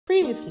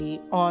Previously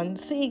on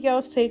City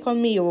Girls Take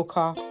on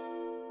Mallorca.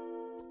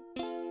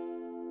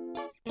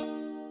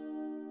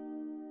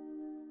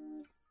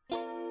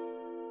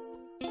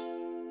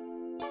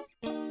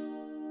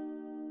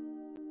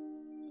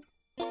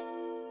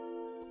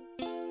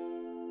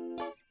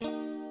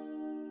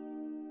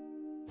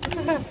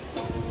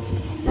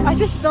 I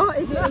just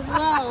started it as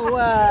well.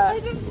 I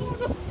just saw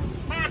the...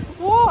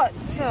 What?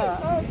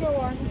 Oh, go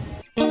on.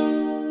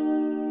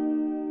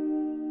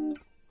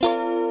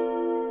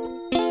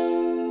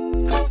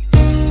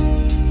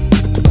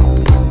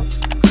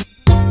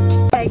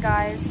 Hey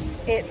guys,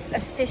 it's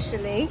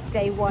officially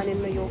day one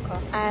in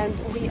Mallorca and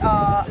we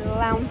are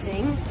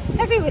lounging.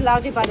 Technically we're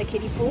lounging by the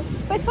kiddie pool,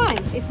 but it's fine.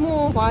 It's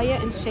more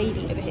quiet and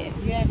shady over here.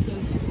 Yeah,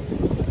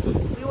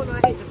 we all know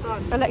I hate the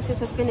sun. Alexis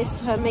has finished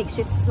her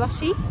makeshift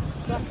slushy.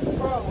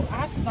 Bro, I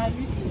had to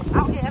dilute it.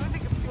 Out here,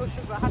 everything is pure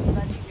sugar. I had to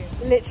dilute it.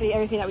 Literally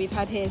everything that we've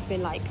had here has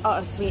been like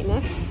utter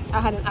sweetness.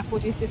 I had an apple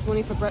juice this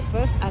morning for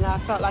breakfast and I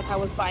felt like I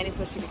was biting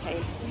into a sugar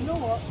cane. You know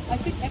what? I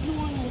think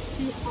everyone was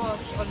too harsh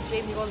on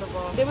Jamie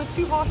Oliver. They were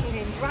too harsh on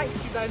him, right,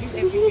 to dilute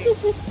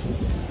everything.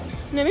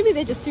 No, maybe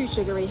they're just too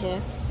sugary here.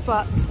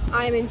 But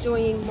I'm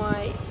enjoying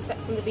my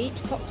Sex on the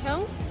Beach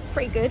cocktail.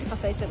 Pretty good, if I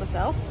say so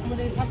myself. When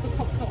they have the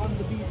cocktail on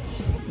the beach.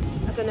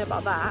 I don't know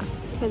about that.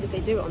 Depends if they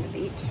do it on the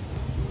beach.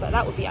 But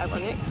that would be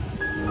ironic.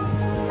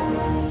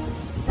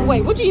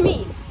 Wait, what do you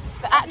mean?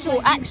 The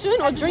actual action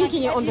or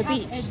drinking it on the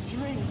beach? A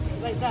drink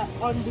like that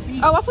on the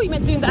beach. Oh, I thought you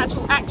meant doing the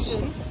actual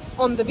action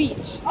on the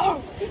beach.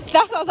 Oh,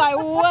 that's what I was like,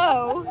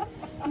 whoa.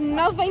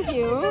 No, thank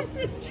you.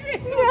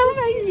 No,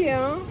 thank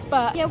you.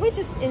 But yeah, we're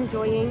just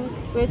enjoying.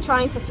 We're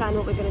trying to plan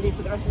what we're going to do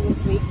for the rest of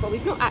this week, but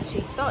we've not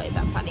actually started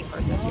that planning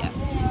process yet.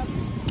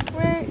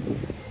 Wait,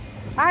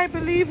 I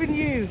believe in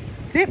you.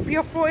 Dip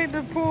your foot in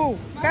the pool.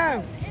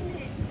 Go.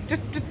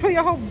 Just put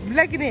your whole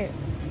leg in it.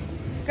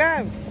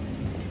 Go.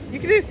 You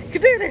can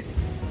do this.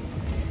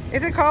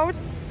 Is it cold?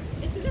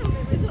 It's a little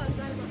bit, but it's not as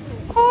bad as I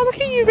thought. Oh, look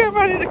at you going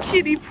around in the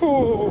kiddie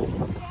pool.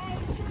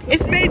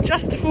 It's made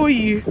just for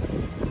you.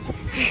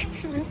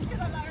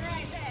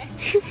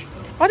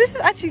 Oh, this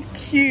is actually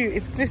cute.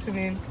 It's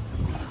glistening.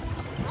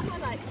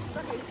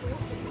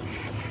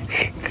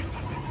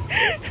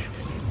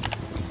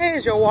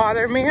 Here's your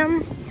water,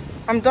 ma'am.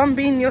 I'm done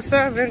being your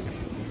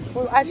servant.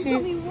 Well, actually, you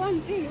told me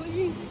one thing. What do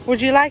you... Would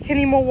you like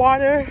any more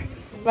water?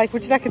 Like,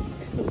 would you like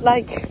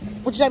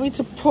would you like me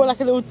to put like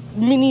a little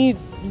mini,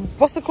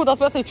 what's it called? I was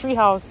about to say tree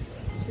house.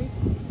 Tree?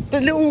 The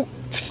little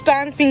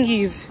stand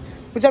thingies.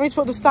 Would you like me to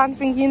put the stand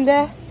thingy in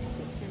there?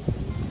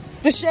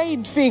 The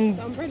shade thing.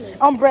 The umbrellas.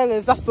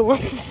 Umbrellas, that's the word.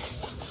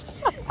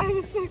 I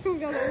was so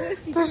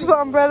confused. Those are the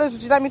umbrellas.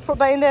 Would you like me to put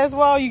that in there as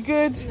well? You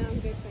good? No, I'm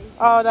good, thank you.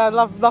 Oh, no, I'd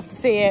love to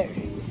see it.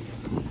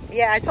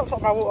 Yeah, I topped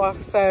up my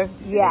water, so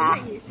yeah.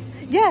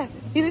 Yeah,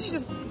 he literally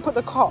just put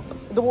the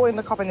water in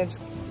the cup and then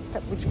just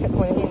kept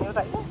pouring it in. He was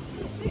like, yeah.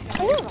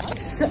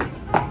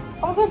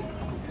 Oh, good.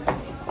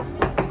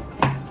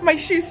 My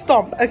shoe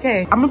stomp.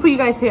 Okay, I'm gonna put you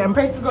guys here and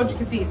praise to God you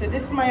can see. So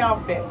this is my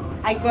outfit.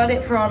 I got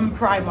it from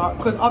Primark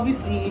because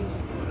obviously,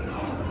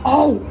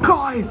 oh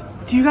guys,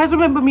 do you guys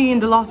remember me in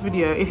the last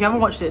video? If you haven't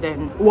watched it,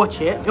 then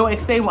watch it. It'll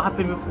explain what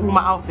happened with all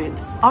my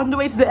outfits. On the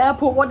way to the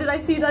airport, what did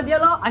I see,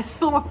 Daniela? I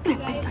saw a flip.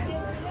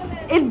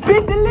 It'd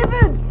been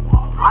delivered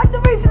on the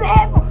way to the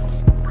airport.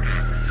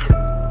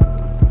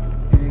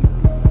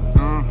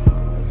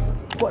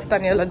 What's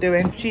Daniela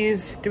doing?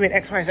 She's doing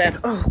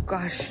XYZ. Oh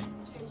gosh.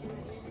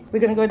 We're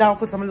gonna go down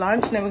for some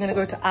lunch and then we're gonna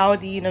go to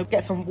Aldi, you know,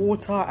 get some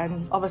water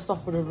and other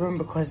stuff for the room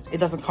because it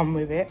doesn't come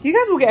with it. You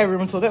guys will get a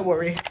room tour, don't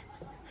worry.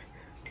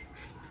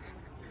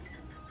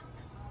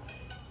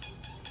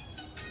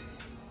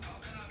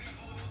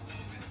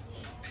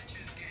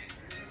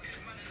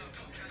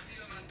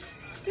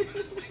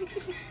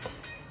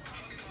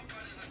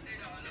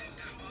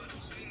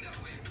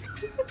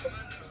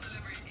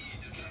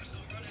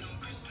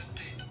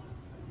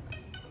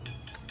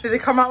 Did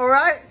it come out all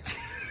right?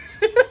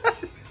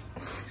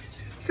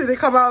 Did it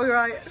come out all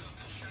right?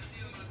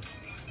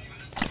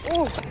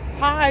 Oh,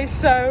 hi.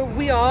 So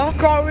we are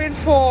going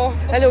for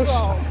a little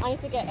stroll. I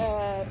need to get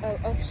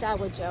a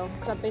shower gel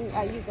because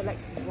I used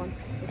Alexis one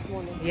this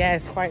morning. Yeah,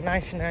 it's quite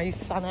nice, you know. I use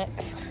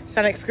Sanex.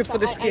 Sanex good for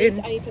the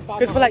skin. I need to buy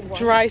good for like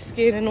dry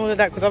skin and all of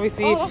that because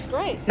obviously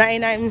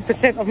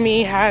 99% of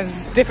me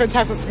has different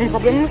types of skin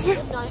problems. No,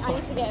 I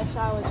need to get a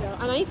shower gel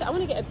and I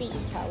want to get a beach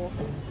towel.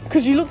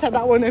 Because you looked at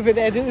that one over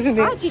there, isn't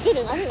it? I actually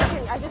didn't.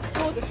 I just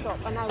saw the shop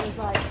and I was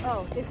like,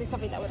 oh, this is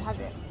something that would have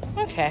it.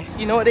 Okay.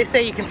 You know what they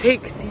say? You can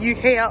take the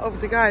UK out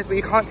of the guys, but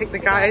you can't take the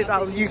guys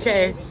out of the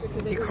UK.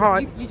 You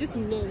can't. You just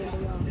know that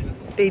they are.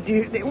 They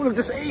do. They all look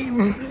the same.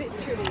 Literally.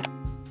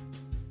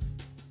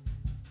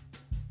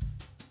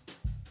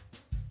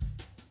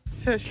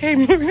 So she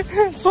came,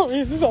 sorry,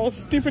 this is all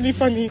stupidly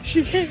funny.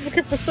 She came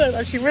looking for certain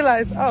and she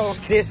realised, oh,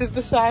 this is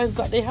the size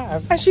that they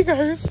have. And she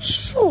goes,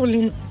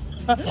 surely.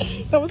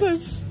 That was so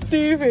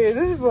stupid.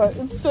 This is what,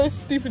 it's so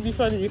stupidly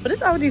funny. But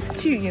this Audi's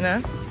cute, you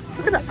know.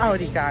 Look at the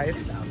Audi,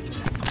 guys.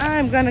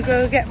 I'm gonna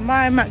go get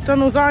my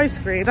McDonald's ice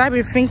cream. I've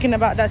been thinking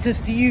about that since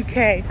the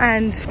UK,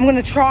 and I'm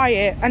gonna try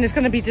it, and it's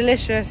gonna be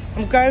delicious.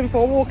 I'm going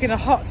for a walk in a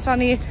hot,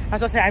 sunny,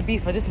 as I say,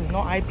 Ibiza. This is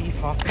not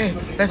Ibiza. Hey,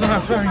 there's my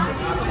phone.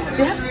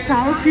 They have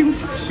sour cream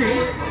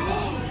shake.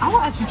 I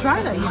will actually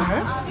try that, you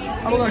know.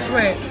 Oh my gosh,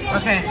 wait.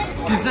 Okay,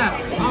 dessert.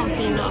 I don't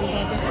see nothing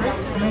there different.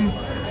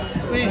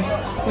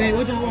 Wait,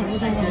 what do I want? Wait.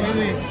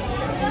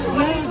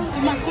 No,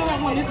 my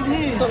favorite one isn't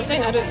here. So I'm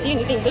saying I don't see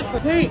anything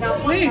different. Wait.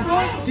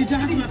 Did I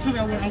have my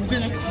favorite one? I'm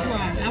gonna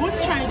try. I want to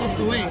try this,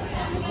 but wait.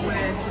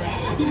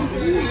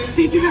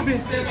 They do have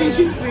it.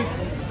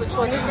 Which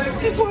one is it?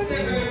 This one.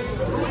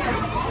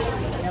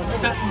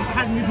 That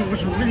hand movement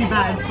was really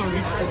bad,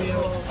 sorry.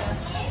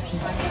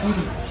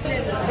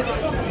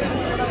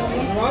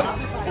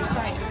 Let's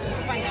try it.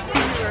 Find out.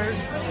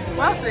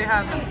 What else do they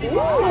have? Ooh,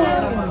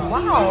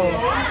 wow.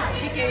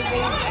 Chicken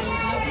wings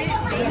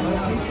and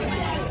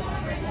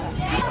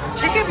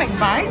Chicken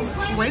McBites?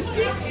 20?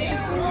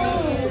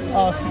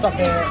 Oh, stop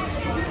it.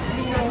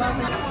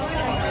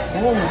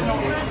 Oh.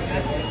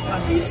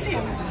 You see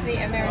it?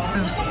 the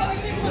American.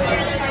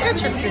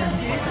 Interesting.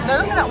 Now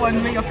look at that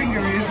one where your finger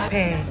is.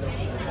 Hey.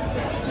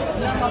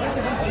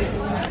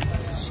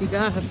 She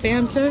got her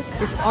Fanta.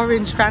 It's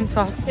orange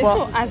Fanta. It's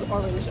not as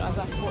orange as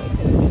I thought it could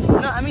have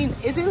been. No, I mean,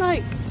 is it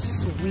like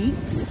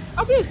sweet?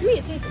 I'll be honest, to me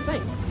it tastes the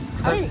same.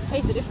 I don't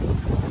taste the difference.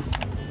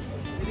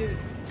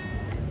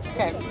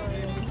 Okay.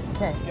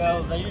 Okay.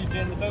 Girls, are you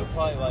doing the boat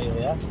party while you're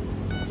here?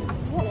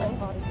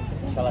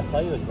 Shall I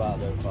tell you about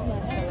the boat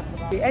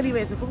party?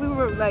 Anyways, before we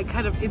were like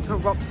kind of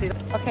interrupted.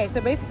 Okay,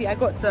 so basically I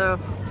got the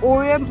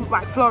Oreo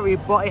McFlurry,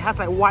 but it has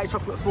like white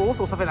chocolate sauce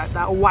or something like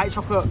that, or white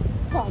chocolate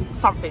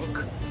something.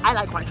 I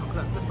like white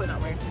chocolate, let's put it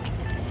that way.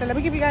 So let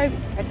me give you guys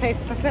a taste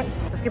test.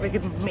 Let's give it a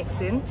good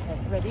mix in. Okay,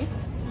 ready?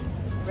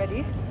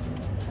 Ready?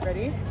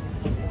 Ready?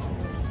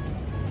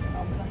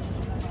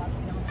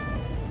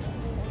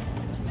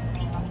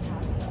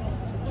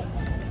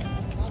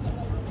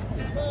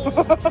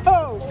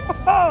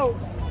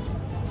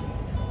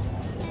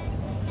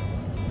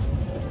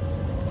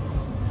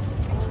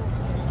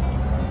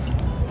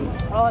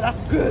 Oh,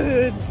 that's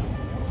good.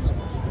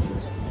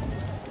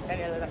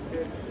 Yeah, that's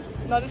good.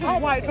 Now this is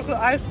white chocolate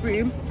ice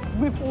cream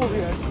with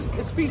Oreos.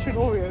 It's featuring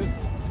Oreos,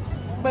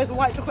 but it's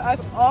white chocolate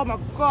ice. Oh my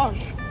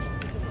gosh!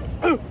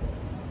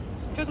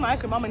 Just my ice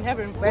cream, I'm in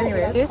heaven. But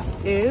anyway, this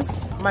is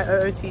my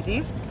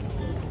OOTD.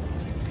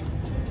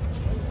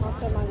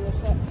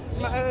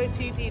 My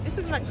OOTD. This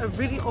is like a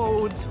really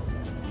old.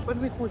 What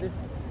do we call this?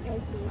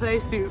 Play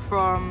suit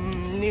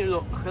from New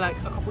Look, like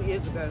a couple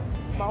years ago.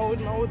 My old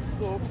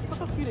store. Look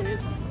how cute it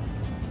is.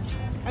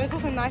 And it's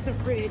also nice and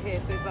pretty here,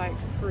 so it's like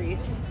free.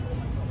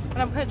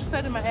 And I'm just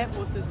putting my Air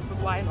Forces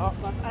because why not?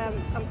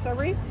 I'm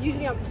sorry.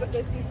 Usually I'm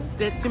those people.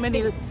 There's too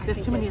many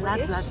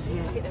lads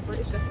here. I think they're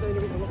British. That's the only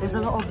reason. There's a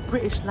lot of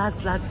British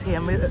lads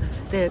here. And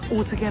they're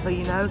all together,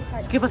 you know.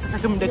 Just give us a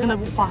second. They're gonna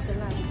walk past.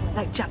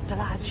 Like Jack the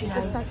lad, you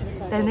know.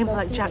 Their names are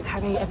like Jack,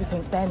 Harry,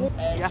 everything. Ben.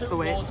 You have to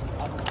wait.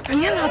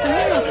 Daniela,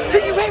 who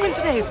are you wearing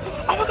today?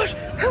 Oh my gosh,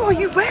 who are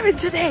you wearing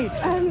today? So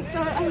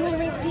I'm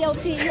wearing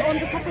PLT on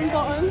the top and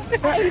bottom.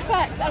 In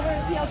fact, I'm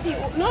wearing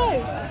PLT.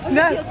 No.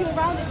 PLT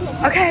around. It's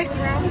not okay.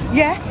 Around.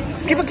 Yeah.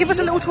 Give us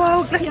a little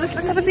twirl.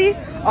 Let's have a see.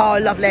 Oh,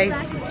 lovely.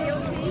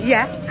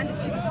 Yeah.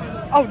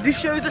 Oh, these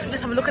shows. Let's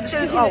have a look at the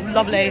shows. Oh,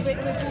 lovely.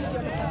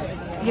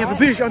 Yeah, we're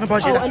bougie on the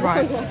budget. That's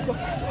right.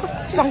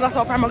 Sunglasses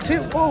are Primark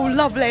too. Oh,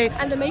 lovely.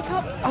 And the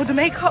makeup? Oh, the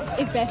makeup?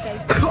 It's birthday.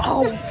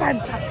 Oh,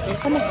 fantastic.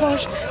 Oh my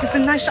gosh. It's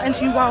been nice chatting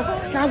to you. Wow.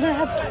 Now we're gonna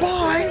have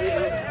bye.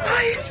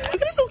 Bye. Look at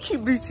this little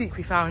cute boutique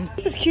we found.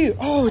 This is cute.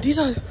 Oh, these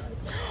are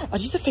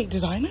these the fake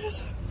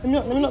designers?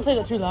 Let me not say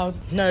that too loud.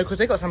 No, because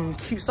they got some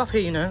cute stuff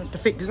here, you know, the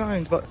fake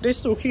designs, but they're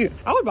still cute.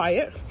 I would buy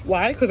it.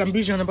 Why? Because I'm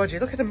bougie on a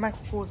budget. Look at the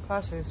Michael Kors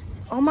purses.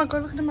 Oh my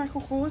god, look at the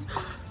Michael Kors.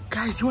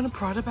 Guys, you want a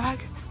Prada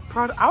bag?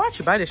 Prada. I'll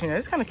actually buy this, you know,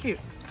 it's kind of cute.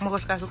 Oh my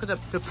gosh, guys, look at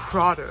the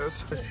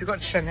Pradas. She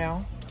got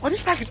Chanel. Oh,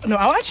 this bag is, no,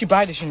 I'll actually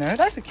buy this, you know.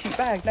 That's a cute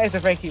bag. That is a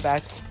very cute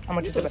bag. How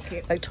much is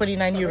it? Like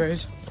 29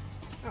 euros.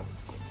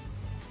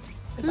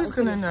 Who's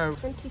gonna know?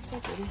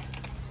 27.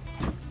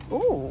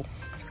 Oh,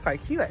 it's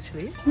quite cute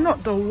actually.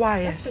 Not the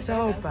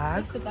YSL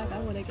bag. That's the bag I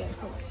want to get.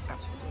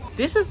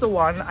 This is the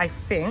one I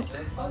think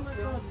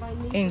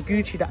in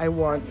Gucci that I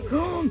want.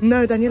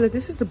 No, Daniela,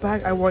 this is the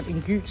bag I want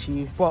in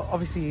Gucci. Well,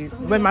 obviously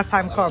when my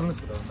time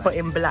comes, but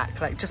in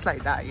black, like just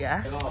like that,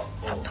 yeah.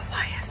 Not the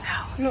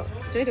YSL. No,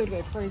 Jada would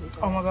go crazy.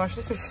 Oh my gosh,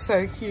 this is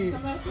so cute.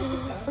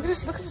 Look at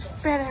this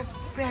fat ass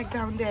bag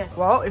down there.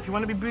 Well, if you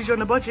want to be bougie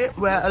on a budget,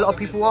 where a lot of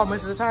people are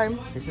most of the time,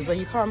 this is where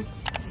you come.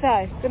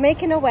 So we're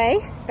making our way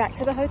back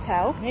to the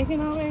hotel.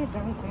 Making our way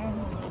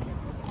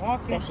downtown.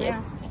 Walking there she is.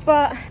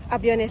 But I'll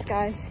be honest,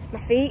 guys, my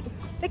feet,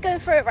 they're going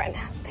through it right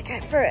now. They're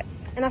going through it.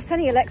 And I was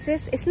telling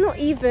Alexis, it's not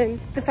even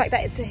the fact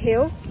that it's a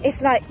heel. It's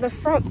like the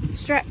front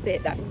strap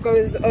bit that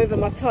goes over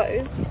my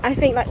toes. I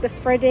think like the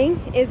threading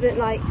isn't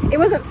like, it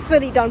wasn't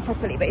fully done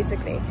properly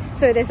basically.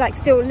 So there's like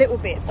still little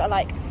bits that are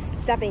like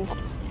stabbing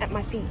at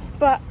my feet.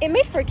 But it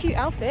made for a cute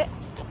outfit.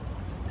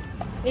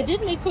 It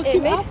did make for a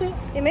cute outfit.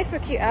 It made for a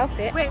cute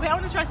outfit. Wait, I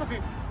want to try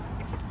something.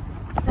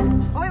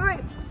 Oh, wait.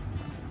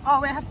 Oh,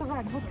 wait, I have to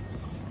run. Hold on.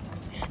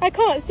 I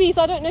can't see,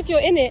 so I don't know if you're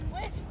in it.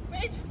 Wait.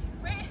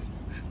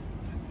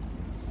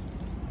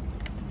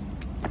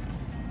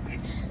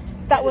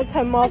 That was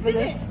her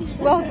marvellous.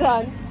 Well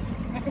done.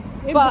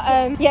 But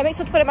yeah, make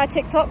sure to follow my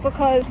TikTok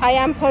because I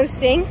am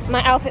posting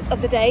my outfits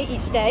of the day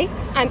each day,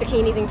 and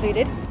bikinis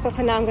included. But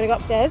for now, I'm going to go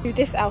upstairs, do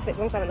this outfit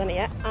once I haven't done it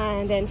yet,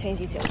 and then change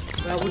these heels.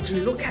 Well, would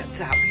you look at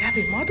that? We have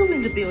a model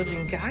in the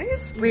building,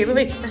 guys. Wait.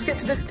 Let's get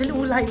to the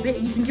little light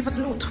bit. You can give us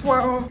a little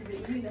twirl.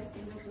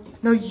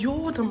 No,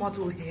 you're the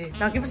model here.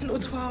 Now give us a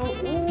little twirl.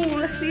 Ooh,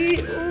 let's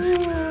see.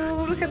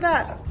 Ooh, look at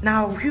that.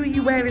 Now, who are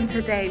you wearing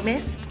today,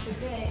 miss?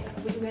 Today,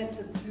 we went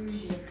the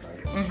bougie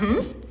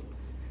approach.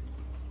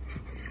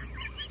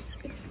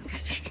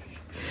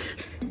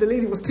 The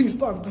lady was too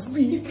stunned to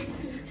speak.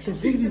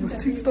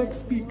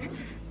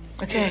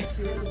 Okay.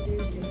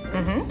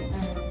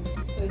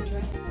 So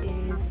dress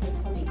is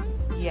honey.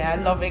 Yeah, I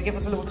love it. Give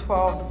us a little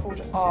twirl before.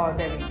 Oh,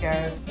 there we go.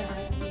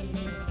 That is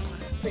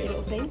Pretty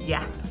Little Thing.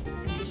 Yeah.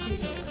 And the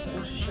shoes are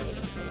also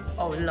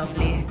Oh,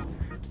 lovely.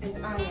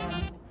 And I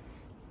am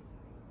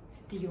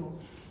Dior.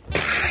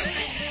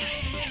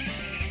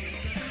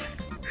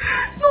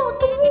 Not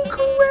to walk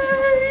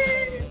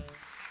away.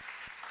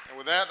 And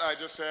with that, I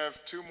just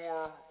have two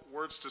more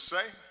words to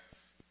say.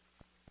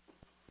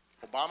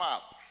 Obama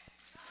out.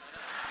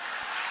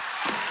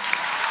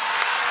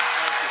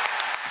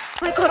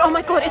 Oh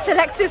my god, it's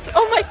Alexis.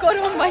 Oh my god,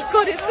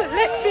 it's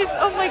Alexis.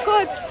 Oh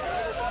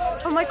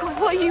my god,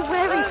 what are you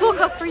wearing? Talk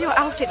us through your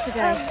outfit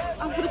today.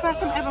 I'm for the first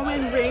time ever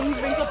wearing rings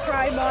of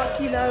Primark,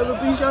 you know, we're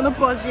bougie on a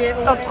budget.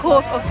 Of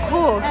course.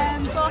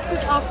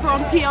 Glasses are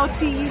from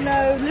PLT, you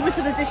know,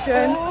 limited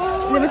edition.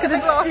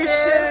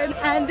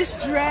 And this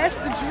dress,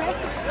 the dress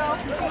itself,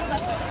 you see,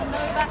 like, you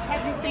know that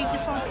everything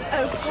is from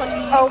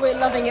Oh, we're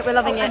loving it. And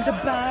the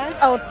bag.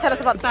 Oh, tell us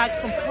about The bag's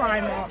from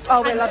Primark.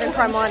 Oh, we're loving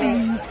Primark.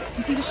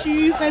 You see the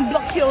shoes and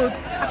block heels.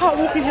 I can't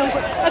walk in heels,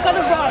 but I gotta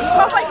run.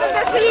 Oh my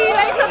goodness, see you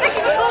later. Thank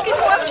you for talking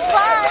to us.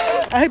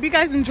 Bye. I hope you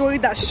guys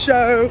enjoyed that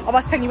show of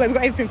us telling you where we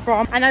got everything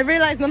from. And I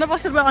realised none of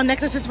us said where our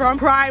necklaces from.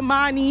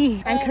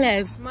 Primark and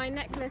Claire's. My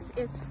necklace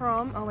is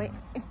from, oh wait,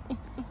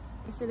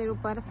 it's a little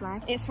butterfly.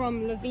 It's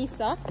from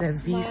Lovisa.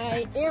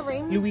 My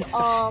earrings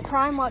are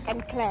Primark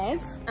and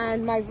Claire's.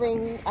 And my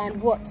ring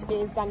and watch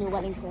is Daniel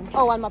Wellington.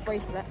 Oh, and my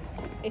bracelet.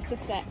 It's a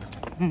set.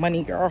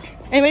 Money girl.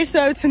 Anyway,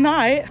 so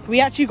tonight we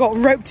actually got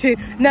roped in.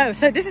 No,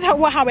 so this is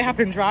how it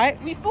happened, right?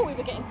 We thought we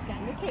were getting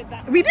scammed. Let's put it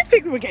that way. We did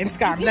think we were getting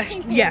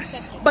scammed.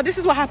 Yes. But this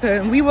is what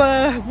happened. We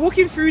were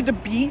walking through the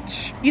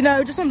beach, you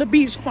know, just on the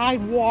beach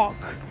sidewalk.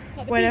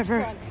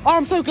 Whatever. Oh,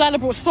 I'm so glad I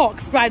brought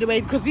socks, by the way,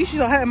 because these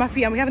shoes are hurting my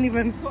feet and we haven't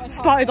even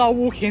started our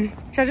walking.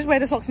 Should I just wear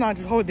the socks now and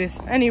just hold this?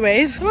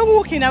 Anyways, so we're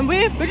walking and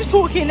we're just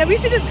talking and we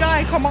see this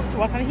guy come up to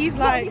us and he's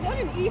like... he's on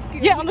an e-scooter.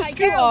 Yeah, on the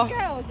scooter.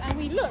 Girls, and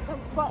we look,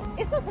 but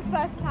it's not the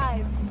first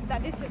time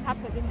that this has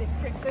happened in this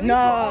trip. So we No.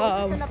 thought,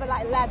 it's just another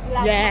like lad.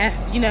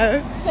 Yeah, you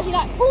know. So he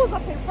like pulls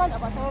up in front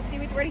of us, and obviously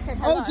we'd already said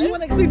hello. Oh, do you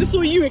want to explain the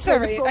story? You explain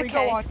the Sorry, story,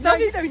 okay. go on. No,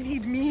 you don't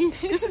need me.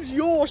 This is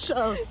your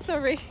show.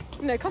 Sorry.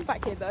 No, come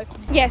back here though.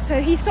 Yeah,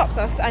 so he stops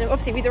us and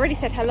obviously we'd already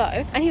said hello.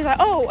 And he was like,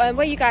 oh, where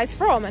are you guys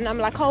from? And I'm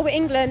like, oh, we're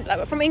England, like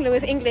we're from England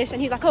with English.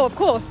 And he's like, oh, of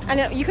course.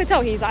 And you could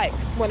tell he's like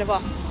one of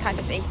us kind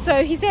of thing.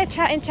 So he's there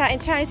chatting. So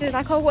he's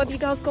like, oh, what have you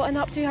girls gotten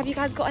up to? Have you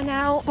guys gotten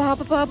out? Blah,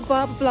 blah, blah,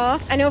 blah, blah.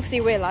 And obviously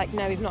we're like,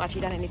 no, we've not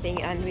actually done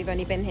anything and we've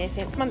only been here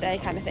since Monday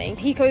kind of thing.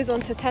 He goes on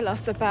to tell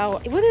us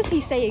about, what does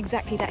he say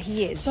exactly that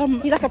he is?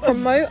 He's like a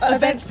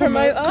events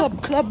promoter.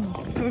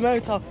 Club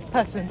promoter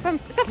person.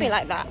 Something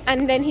like that.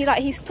 And then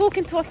he's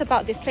talking to us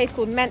about this place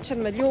called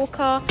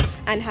Mallorca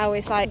and how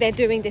it's like they're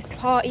doing this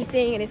party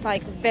thing and it's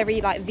like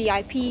very like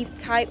VIP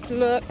type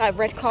look, like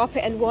red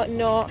carpet and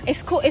whatnot. It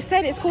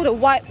said it's called a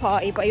white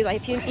party, but he's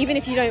like, even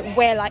if you don't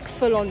wear like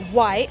full on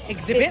white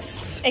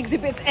exhibits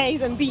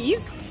A's and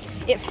B's,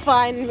 it's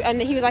fine. And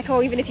he was like,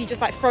 oh, even if you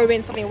just like throw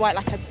in something white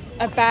like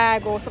a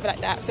bag or something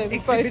like that. So we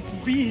Exhibits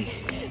B,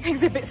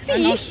 Exhibit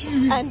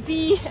C and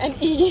D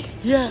and E.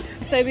 Yeah.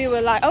 So we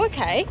were like, oh,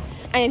 okay.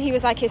 And he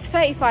was like, it's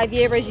 35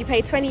 euros, you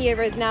pay 20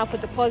 euros now for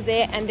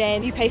deposit and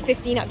then you pay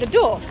 15 at the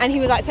door. And he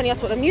was like telling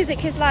us what the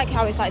music is like,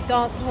 how it's like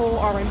dance hall,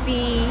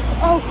 R&B.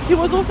 Oh, he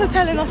was also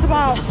telling us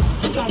about...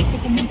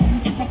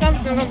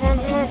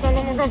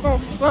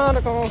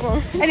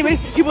 Anyways,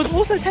 he was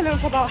also telling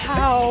us about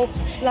how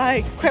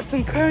like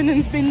Crepton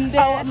Conan's been there.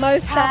 Oh,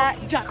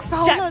 Mossack, Jack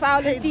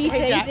Fowler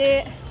DJ'd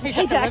it.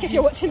 Hey Jack, if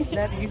you're watching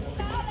this.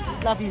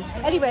 Love you.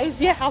 Anyways,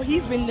 yeah, how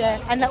he's been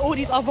there and like all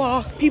these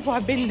other people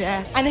have been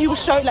there and he was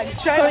showing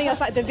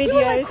us like the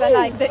videos and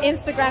like the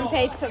Instagram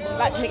page to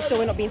like make sure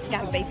we're not being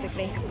scammed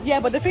basically. Yeah,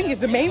 but the thing is,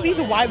 the main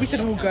reason why we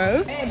said we'll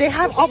go, they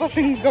have other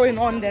things going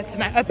on there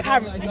tonight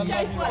apparently.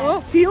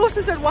 Oh. He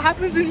also said what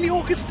happens in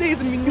Mallorca stays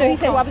in Mallorca. No, he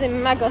said what happens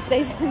in Magaluf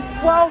stays.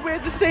 Well, we're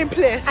at the same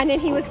place. And then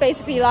he was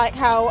basically like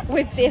how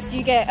with this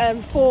you get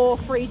 4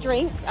 free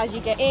drinks as you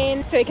get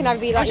in, so it can either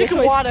be like your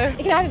choice.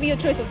 It can either be your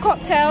choice of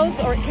cocktails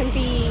or it can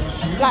be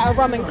like a a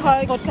rum and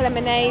coke, vodka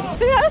lemonade.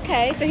 So we're like,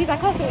 okay. So he's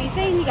like, oh, so what are you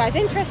saying? You guys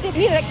interested?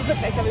 Me and Alexis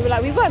looked at each other. We were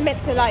like, we weren't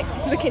meant to like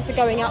look into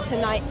going out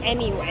tonight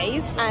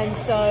anyways. And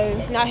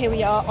so now here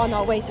we are on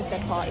our way to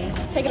said party.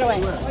 Take it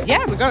away.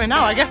 Yeah, we're going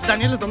now. I guess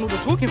Daniela's done all the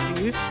talking for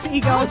you. City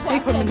girls stay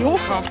from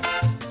Mallorca.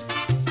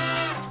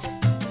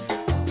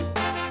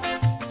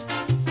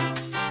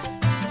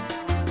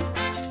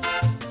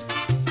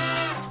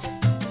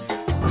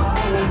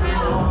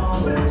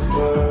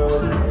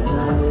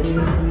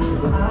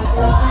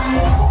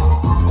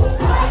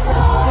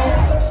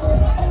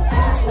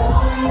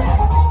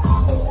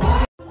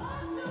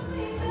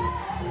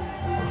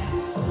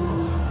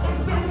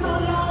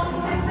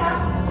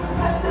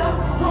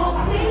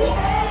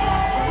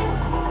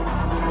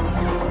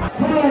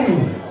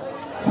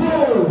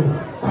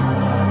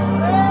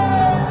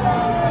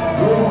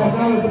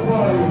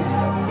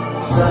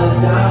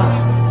 Sun's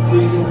down,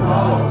 freezing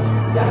cold.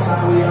 That's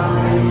how we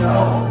already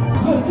know.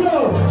 Let's go.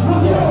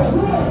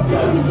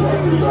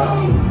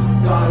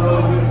 Gone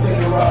road with a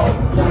big road.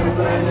 Young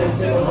friend, let's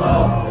still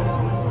low.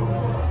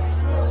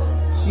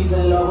 She's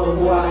in love with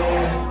who I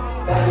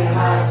am. Back in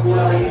high school,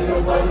 I used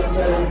to bust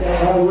until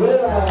the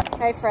day.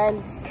 Hey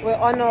friends, we're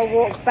on our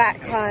walk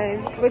back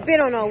home. We've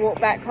been on our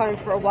walk back home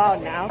for a while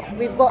now.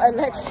 We've got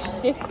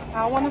Alexis.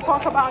 I want to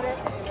talk about it.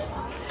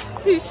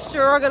 Who's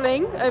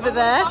struggling over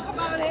there.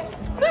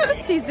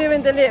 She's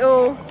doing the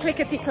little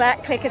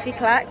clickety-clack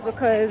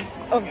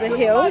because of the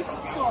hills.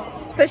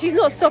 So she's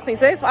not stopping.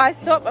 So if I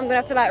stop, I'm gonna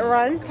have to like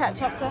run,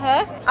 catch up to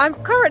her. I'm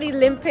currently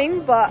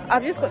limping, but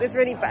I've just got this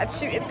really bad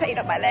shooting pain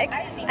up my leg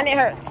and it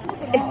hurts.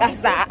 That's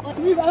that.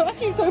 I'm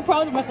actually so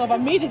proud of myself. I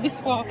made it this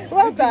far.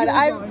 Well done.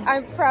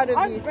 I'm proud of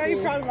you too. I'm very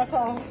proud of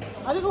myself.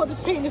 I don't know what this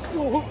paint is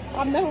for.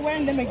 I'm never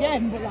wearing them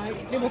again, but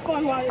like, they were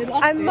fun while it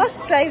lasted. I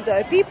must say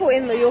though, people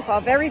in Mallorca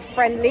are very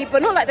friendly,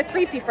 but not like the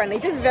creepy friendly,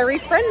 just very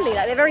friendly.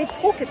 Like they're very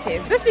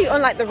talkative, especially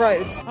on like the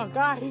roads. Oh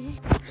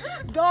guys,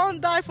 don't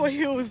die for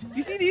heels.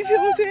 You see these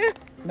heels here?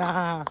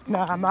 Nah,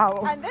 I'm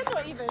out. And they're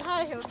not even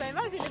high heels, so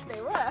imagine if they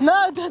were.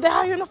 No, they're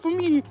high enough for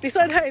me. They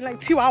started hurting like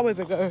 2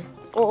 hours ago.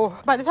 Or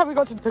by the time we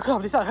got to the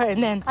club, they started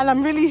hurting then. And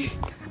I'm really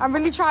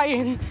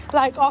trying.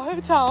 Like our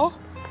hotel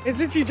is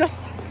literally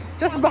just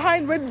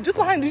behind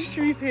these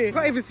trees here. You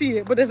can't even see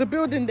it, but there's a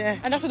building there,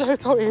 and that's where the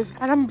hotel is.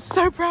 And I'm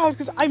so proud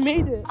because I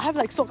made it. I have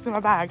like socks in my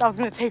bag that I was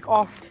gonna take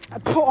off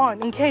and put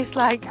on in case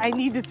like I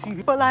needed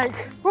to. But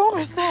like we're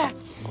almost there,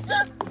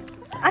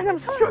 and I'm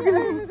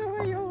struggling.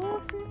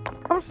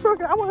 I'm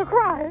struggling. I want to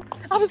cry.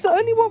 I was the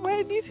only one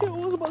wearing these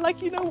heels, but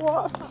like you know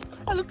what?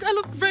 I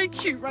look very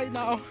cute right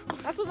now.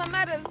 That's what that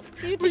matters.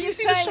 Will you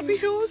see the strappy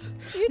heels?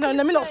 No,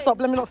 let me not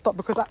stop. Let me not stop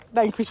because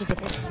that increases the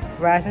pace.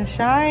 Rise and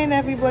shine,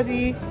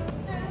 everybody.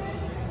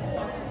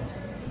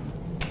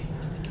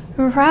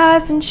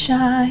 Rise and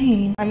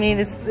shine. I mean,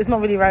 it's not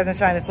really rise and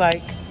shine. It's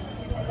like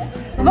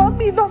not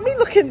me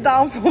looking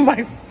down for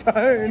my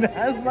phone.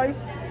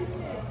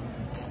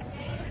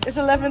 It's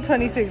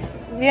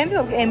 11:26. We ended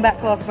up getting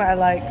back last night at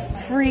like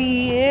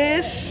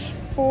 3-ish,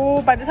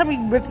 4. By the time we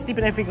went to sleep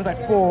and everything, it was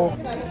like 4.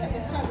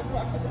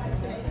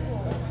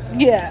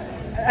 Yeah,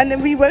 and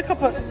then we woke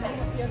up at.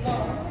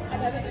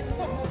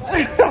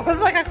 I was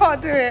like, I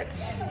can't do it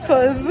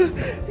because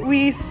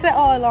we set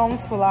our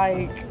alarms for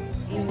like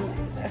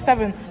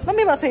 7. Let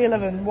me not say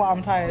 11. What?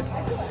 I'm tired.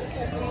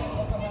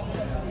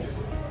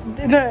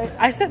 No,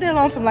 I set the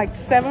alarms from like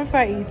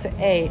 7:30 to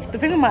 8. The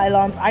thing with my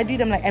alarms, I do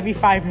them like every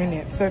 5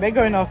 minutes, so they're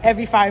going off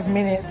every 5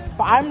 minutes.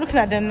 But I'm looking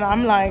at them and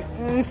I'm like,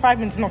 5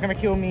 minutes is not gonna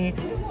kill me.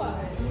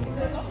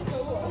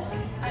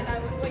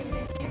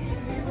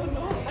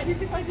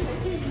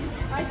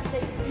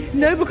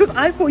 No, because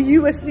I thought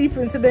you were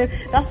sleeping, so then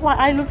that's why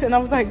I looked at it and I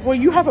was like, well,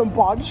 you haven't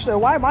budged, so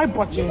why am I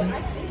budging?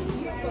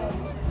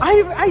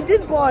 I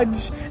did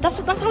budge. That's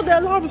how the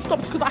alarm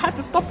stopped, because I had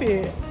to stop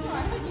it.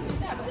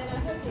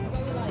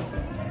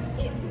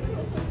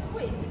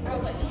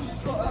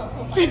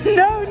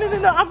 No,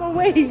 I'm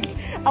awake.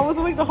 I was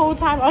awake the whole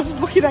time. I was just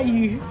looking at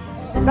you.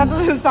 That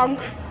doesn't sound.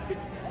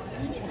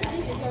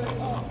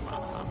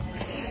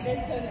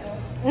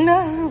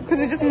 No, because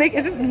it's just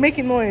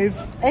making noise.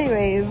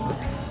 Anyways,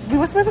 we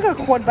were supposed to go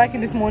quad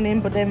biking this morning,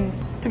 but then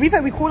to be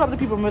fair, we called up the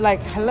people and we're like,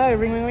 hello,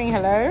 ring,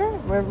 hello,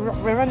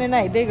 we're running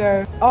late. They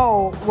go,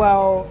 oh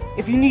well,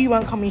 if you knew you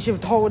weren't coming, you should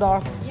have told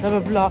us, blah blah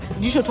blah.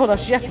 You should have told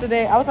us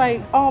yesterday. I was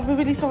like, oh, we're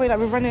really sorry, like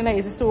we're running late,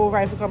 is it still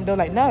alright if we come? They were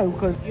like, no,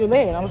 because you're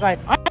late. And I was like,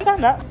 I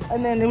understand that.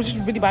 And then it was just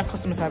really bad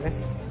customer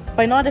service.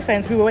 But in our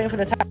defense, we were waiting for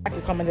the taxi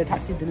to come and the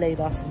taxi delayed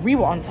us. We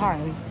were on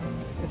time,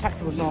 the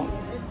taxi was not.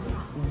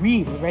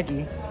 We were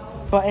ready.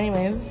 But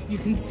anyways, you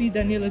can see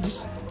Daniela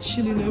just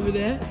chilling over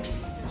there.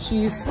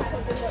 She's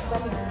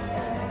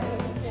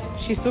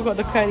still got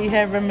the curly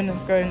hair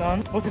remnants going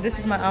on. Also, this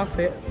is my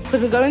outfit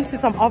because we're going to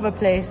some other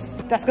place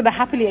that's gonna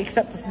happily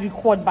accept us to do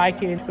quad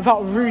biking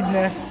without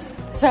rudeness.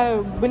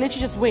 So we're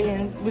literally just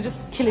waiting. We're just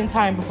killing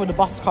time before the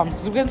bus comes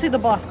because we're gonna take the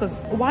bus. Because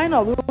why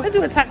not? We were gonna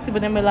do a taxi,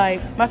 but then we're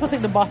like, might as well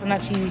take the bus and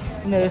actually,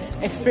 you know,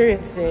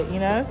 experience it. You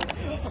know.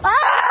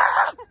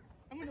 Ah!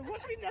 I'm gonna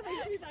watch me never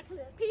do that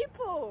clip.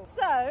 People.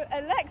 So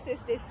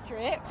Alexis this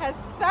trip has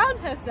found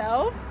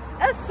herself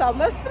a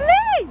summer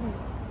fling!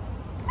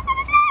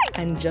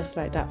 And just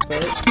like that,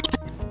 folks,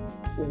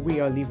 we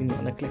are leaving it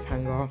on a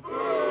cliffhanger.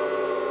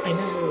 I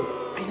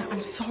know,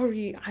 I'm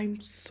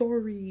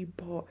sorry,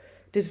 but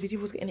this video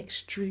was getting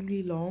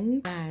extremely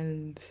long,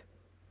 and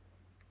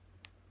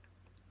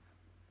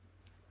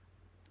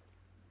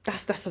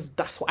that's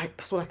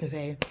what I can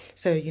say.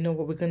 So you know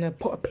what, we're gonna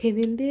put a pin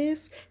in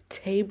this,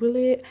 table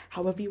it,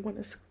 however you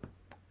want to,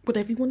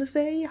 whatever you want to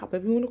say,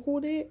 however you want to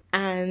call it,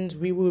 and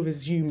we will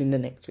resume in the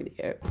next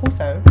video.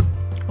 Also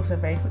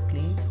very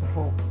quickly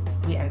before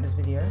we end this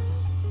video,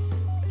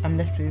 I'm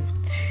left with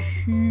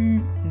 2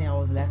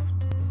 nails left.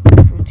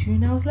 For 2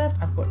 nails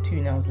left, I've got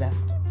 2 nails left.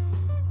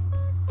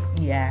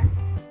 Yeah.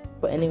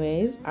 But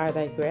anyways, I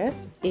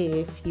digress.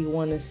 If you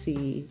want to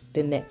see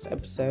the next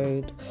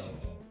episode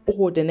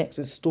or the next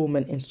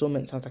installment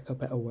sounds like a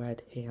better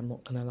word here, I'm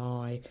not gonna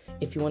lie.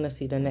 If you want to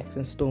see the next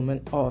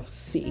installment of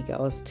City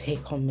Girls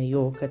Take on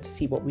Mallorca, to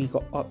see what we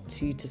got up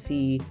to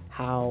see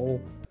how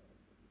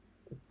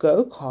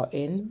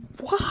go-karting,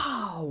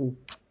 wow,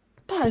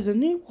 that is a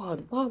new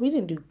one. Wow, we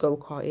didn't do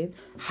go-karting.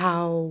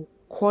 How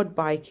quad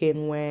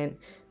biking went,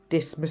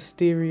 this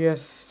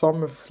mysterious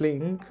summer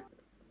fling.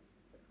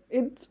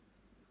 It's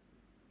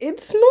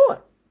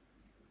not,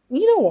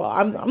 you know what,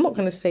 I'm not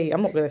gonna say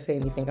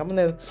anything. I'm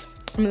gonna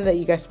let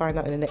you guys find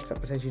out in the next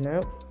episode, you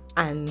know.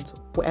 And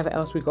whatever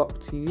else we got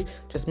up to,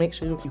 just make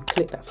sure you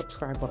click that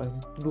subscribe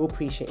button. We'll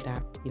appreciate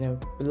that, you know.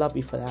 We love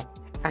you for that.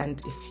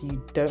 And if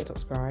you don't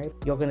subscribe,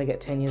 you're gonna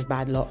get 10 years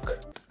bad luck.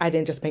 I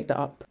didn't just make that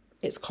up.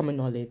 It's common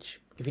knowledge.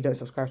 If you don't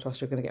subscribe to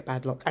us, you're gonna get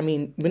bad luck. I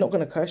mean, we're not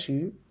gonna curse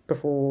you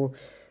before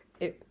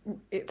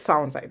it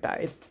sounds like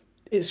that.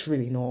 It's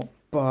really not.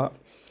 But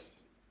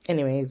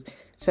anyways,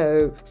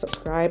 so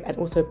subscribe and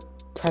also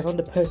turn on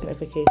the post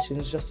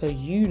notifications just so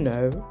you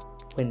know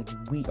when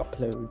we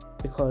upload,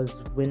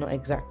 because we're not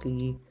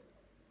exactly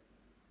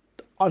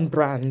on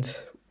brand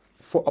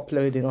for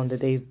uploading on the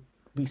days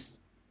we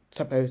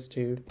supposed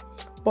to.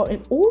 But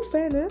in all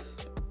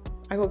fairness,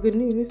 I got good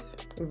news,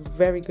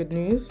 very good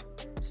news.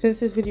 Since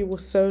this video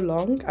was so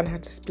long and I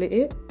had to split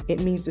it, it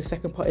means the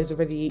second part is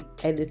already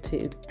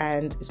edited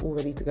and it's all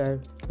ready to go.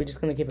 We're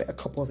just gonna give it a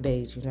couple of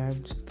days, you know,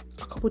 just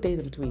a couple of days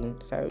in between,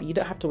 so you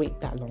don't have to wait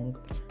that long.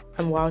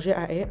 And while you're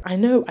at it, I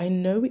know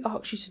we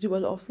asked you to do a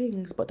lot of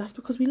things, but that's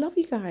because we love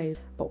you guys.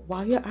 But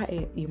while you're at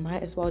it, you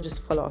might as well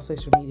just follow our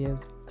social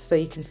medias so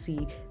you can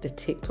see the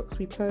TikToks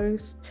we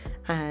post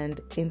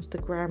and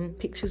Instagram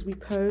pictures we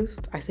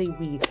post. I say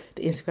we,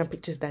 the Instagram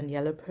pictures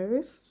Daniela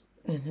posts.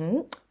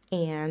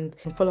 And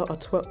follow our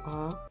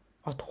Twitter.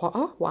 Our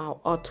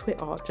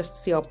Twitter, just to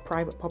see our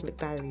private public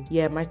diary.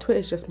 Yeah, my Twitter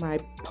is just my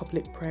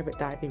public private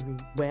diary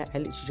where I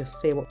literally just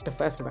say what the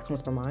first thing that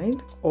comes to my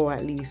mind, or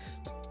at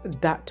least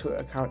that Twitter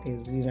account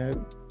is, you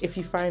know. If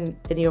you find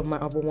any of my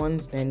other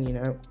ones, then, you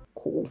know,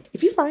 cool.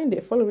 If you find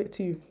it, follow it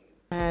too.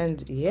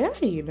 And yeah,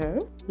 you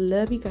know,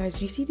 love you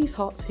guys. You see these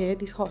hearts here?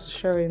 These hearts are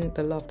showing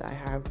the love that I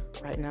have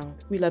right now.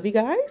 We love you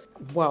guys.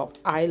 Well,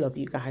 I love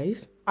you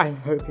guys. I'm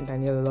hoping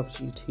Daniela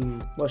loves you too.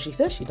 Well, she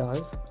says she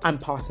does. I'm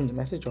passing the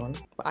message on,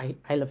 but I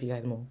love you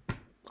guys more.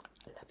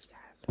 I love you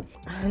guys.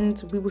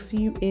 And we will see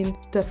you in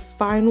the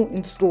final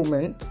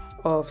installment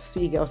of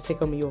City Girls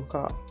Take on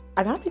Mallorca.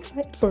 And I'm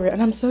excited for it.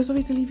 And I'm so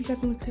sorry to leave you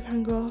guys on a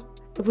cliffhanger.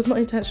 It was not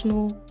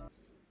intentional.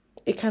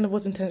 It kind of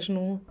was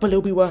intentional, but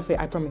it'll be worth it,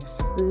 I promise.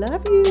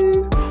 Love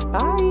you.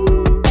 Bye.